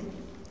hymn,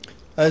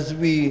 as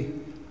we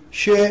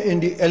share in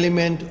the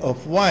element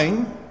of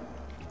wine,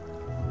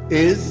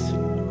 is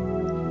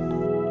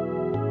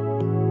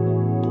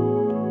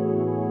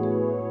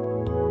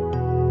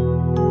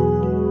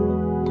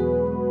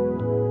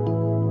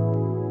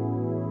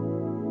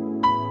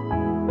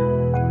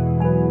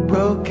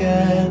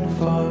broken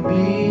for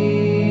me,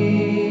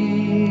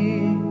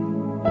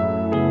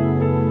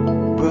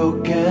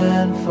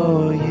 broken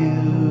for you.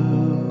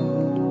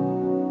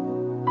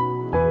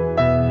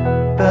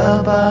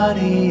 The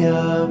body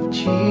of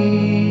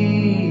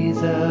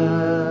Jesus,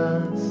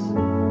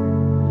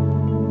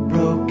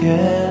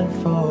 broken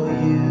for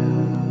you.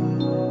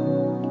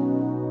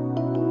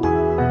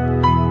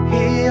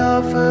 He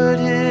offered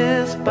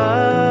his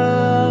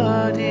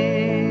body,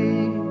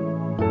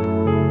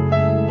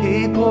 he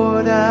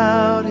poured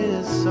out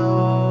his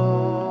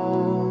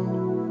soul.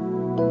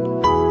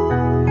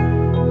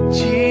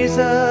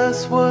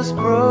 Jesus was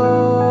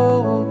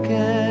broken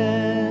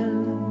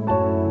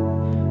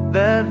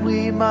that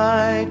we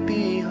might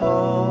be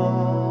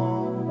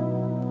whole.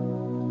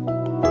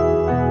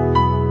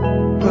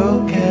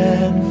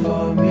 Broken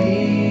for me,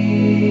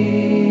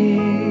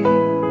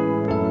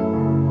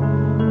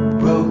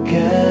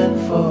 broken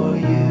for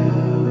you.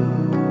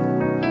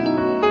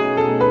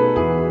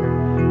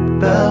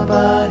 The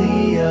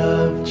body of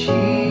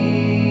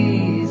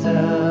Jesus,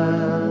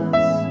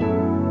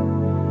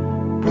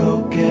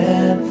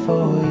 broken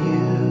for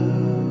you.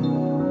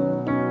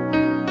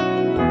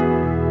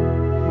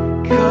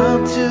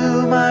 Come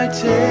to my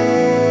table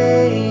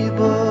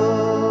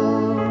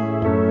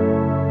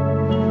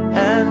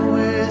and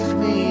with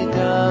me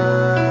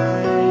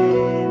dine.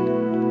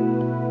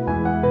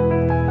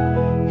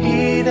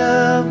 Eat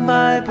of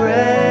my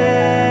bread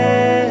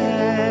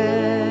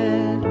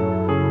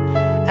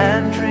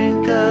and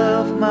drink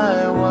of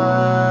my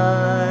wine.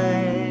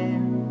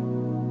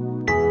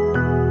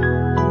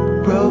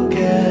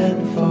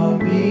 Broken for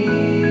me,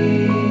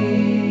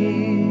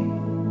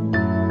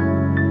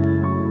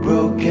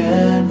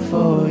 broken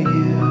for you.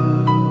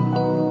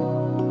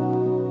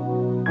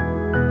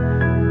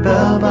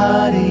 The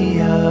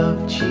body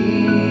of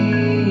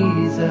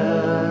Jesus,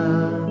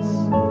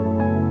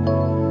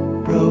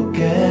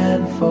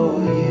 broken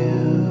for you.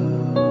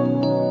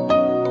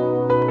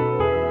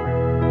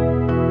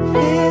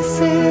 This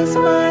is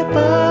my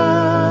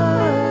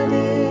body,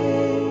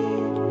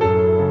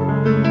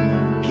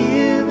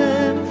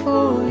 given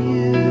for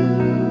you.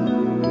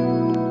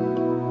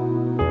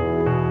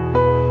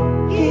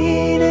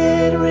 Eat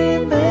it,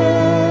 remembering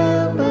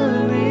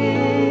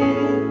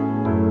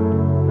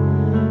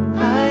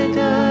I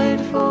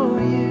died for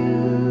you.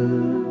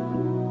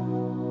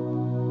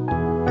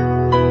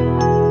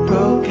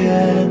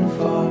 Broken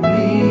for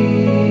me,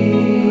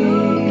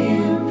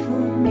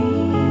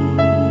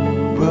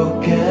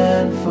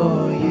 broken for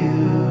you.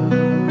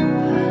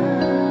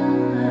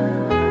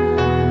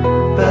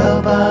 The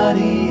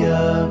body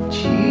of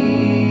Jesus,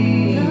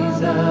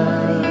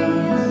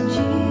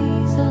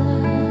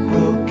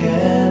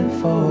 broken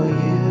for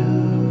you.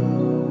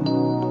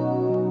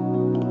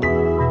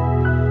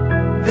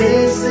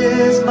 This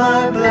is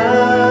my blood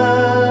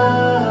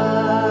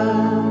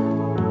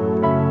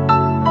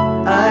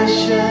I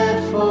shed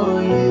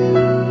for you,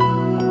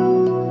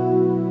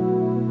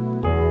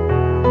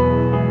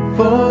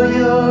 for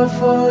your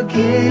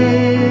forgiveness,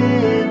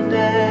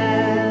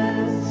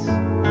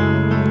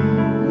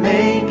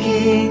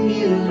 making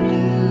you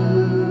new.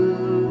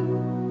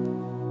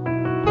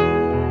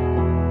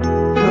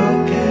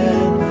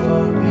 Broken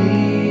for me,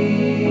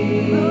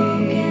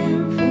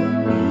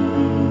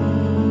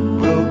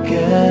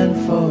 broken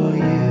for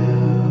you.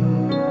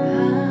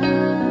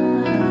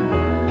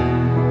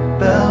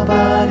 The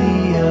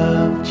body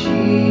of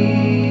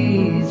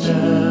Jesus,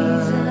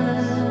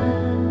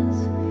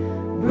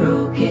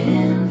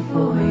 broken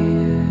for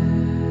you.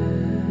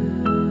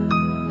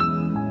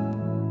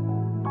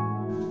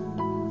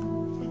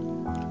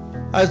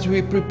 As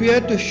we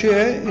prepare to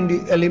share in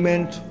the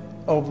element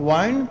of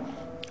wine,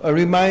 a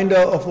reminder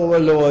of our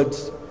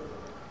Lord's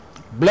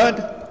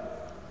blood,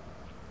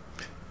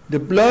 the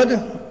blood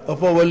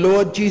of our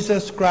Lord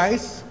Jesus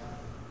Christ,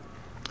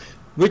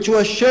 which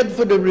was shed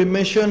for the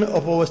remission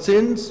of our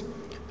sins,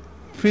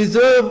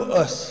 preserve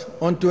us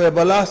unto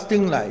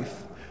everlasting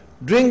life.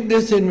 Drink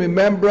this in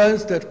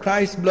remembrance that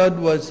Christ's blood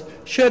was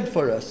shed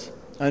for us,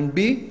 and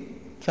be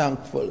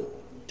thankful.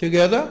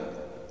 Together.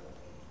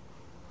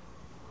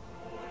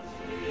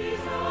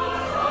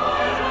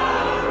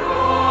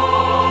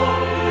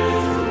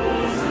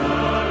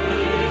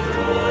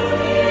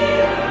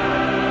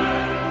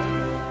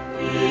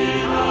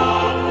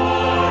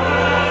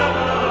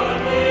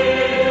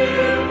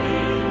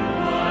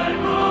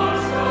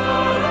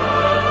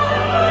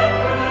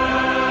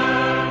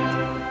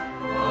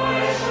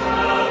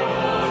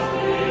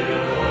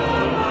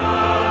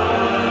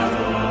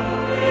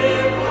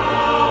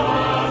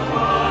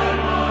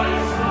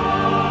 My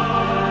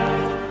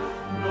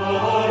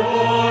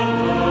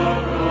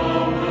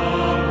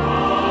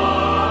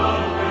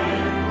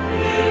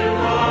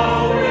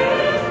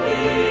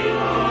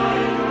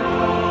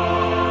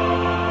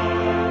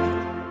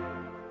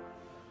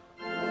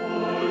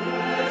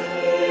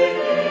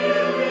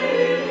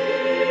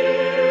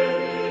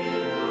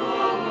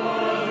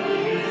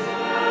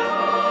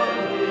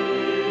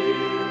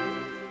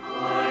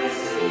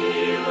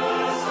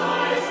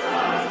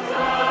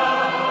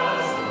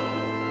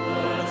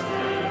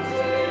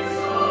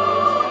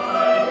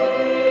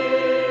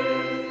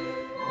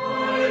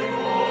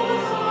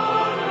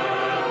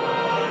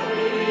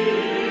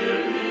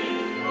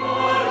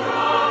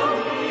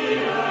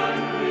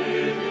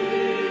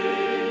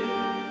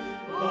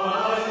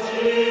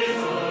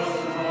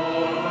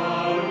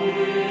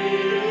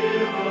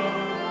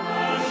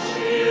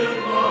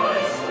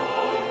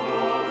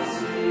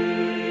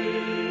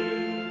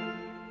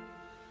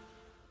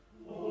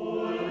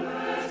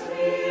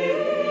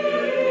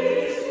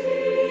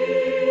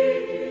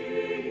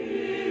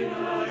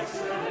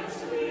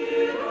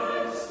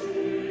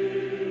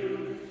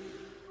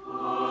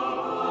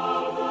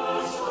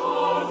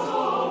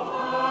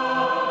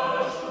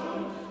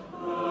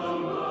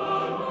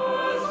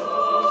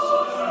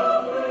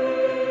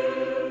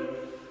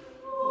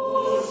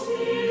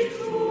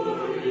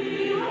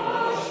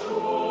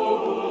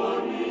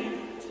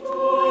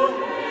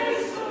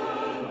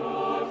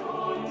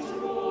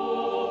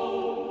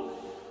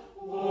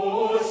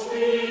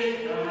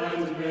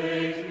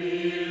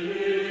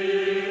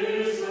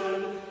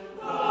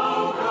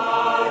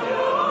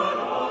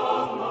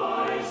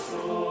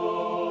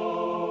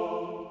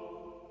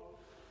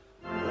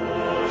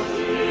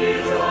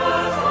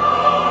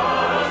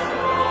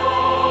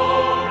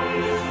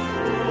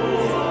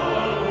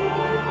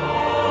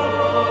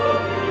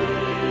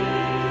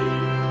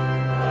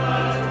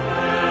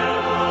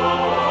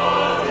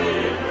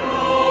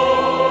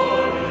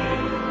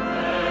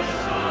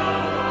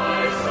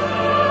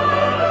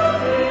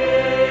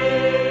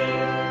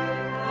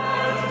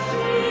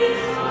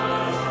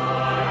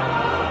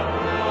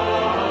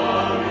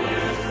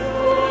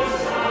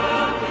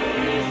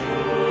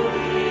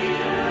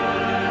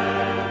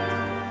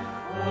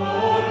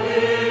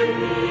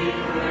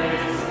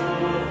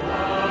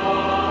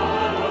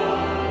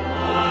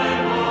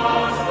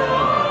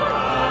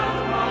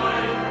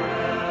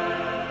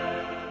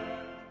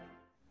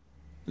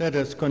Let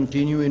us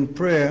continue in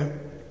prayer.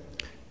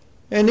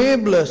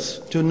 Enable us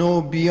to know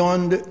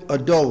beyond a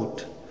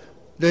doubt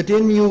that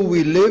in you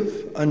we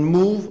live and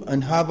move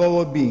and have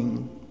our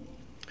being.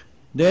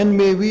 Then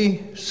may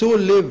we so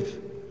live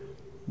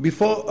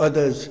before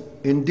others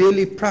in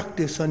daily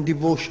practice and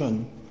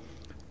devotion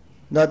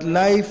that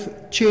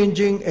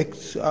life-changing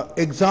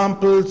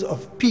examples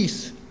of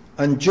peace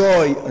and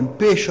joy and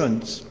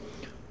patience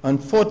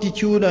and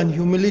fortitude and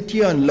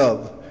humility and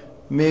love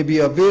may be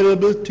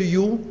available to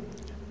you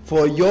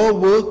for your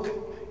work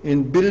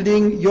in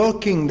building your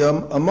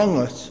kingdom among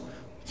us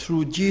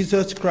through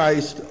Jesus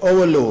Christ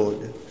our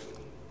Lord.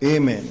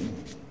 Amen.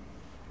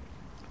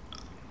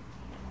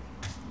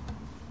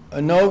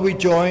 And now we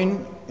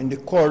join in the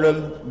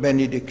choral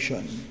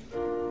benediction.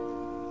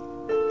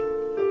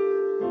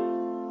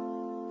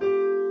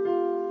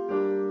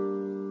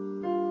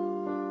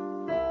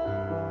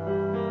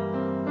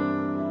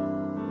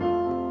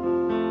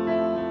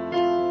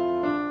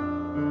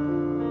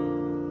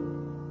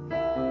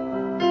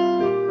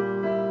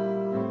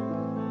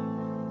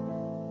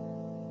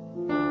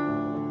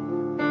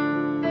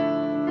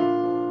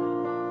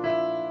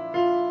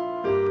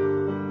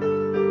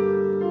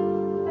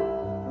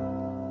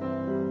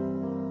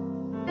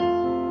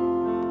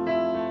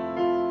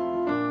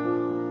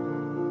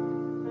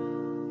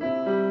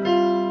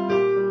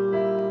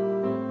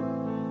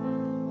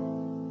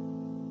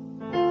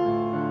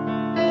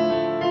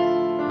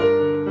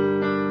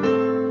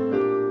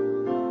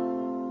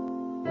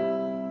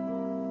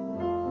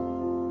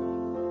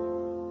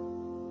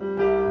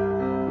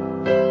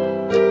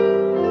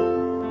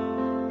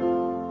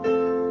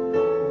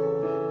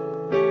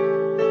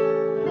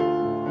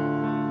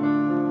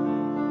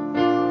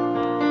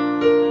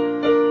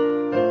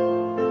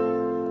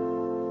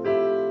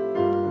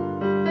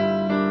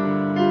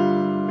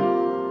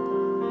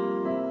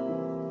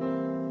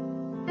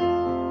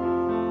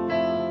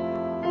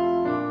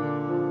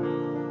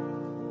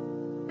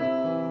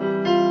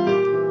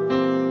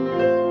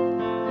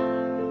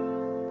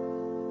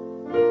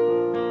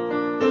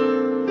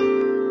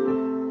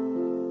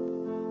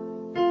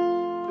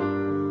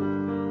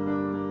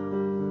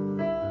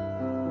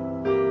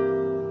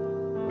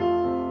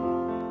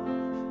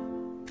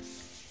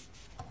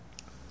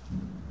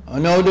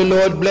 And now the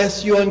Lord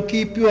bless you and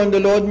keep you, and the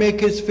Lord make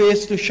his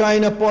face to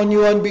shine upon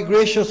you and be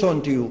gracious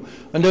unto you.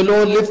 And the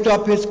Lord lift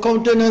up his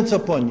countenance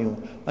upon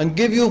you and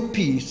give you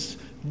peace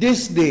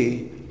this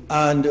day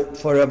and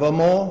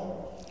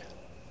forevermore.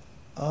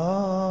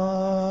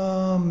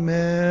 Amen.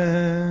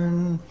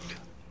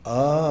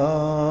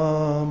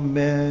 Amen.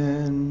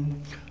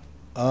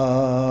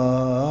 Amen.